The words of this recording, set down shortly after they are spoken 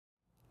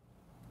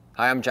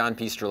Hi, I'm John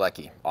P.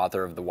 Strelecky,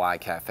 author of The Why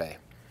Cafe.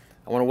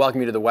 I want to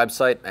welcome you to the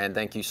website and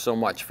thank you so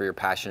much for your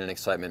passion and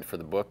excitement for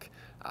the book.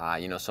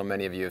 So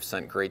many of you have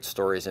sent great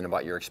stories in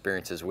about your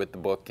experiences with the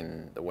book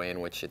and the way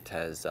in which it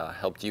has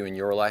helped you in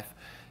your life.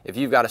 If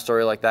you've got a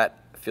story like that,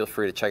 feel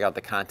free to check out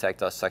the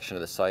Contact Us section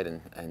of the site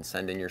and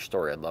send in your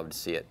story. I'd love to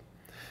see it.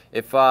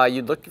 If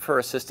you'd look for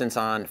assistance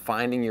on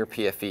finding your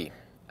PFE,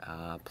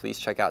 please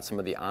check out some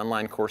of the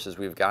online courses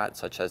we've got,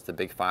 such as the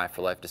Big 5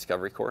 for Life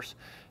Discovery course,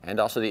 and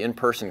also the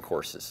in-person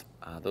courses.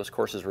 Those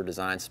courses were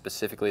designed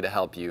specifically to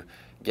help you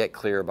get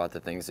clear about the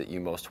things that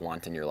you most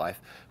want in your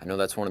life. I know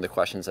that's one of the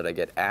questions that I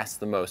get asked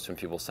the most when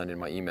people send in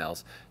my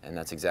emails, and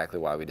that's exactly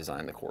why we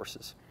designed the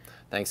courses.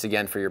 Thanks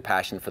again for your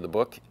passion for the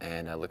book,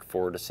 and I look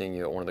forward to seeing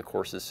you at one of the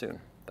courses soon.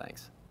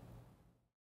 Thanks.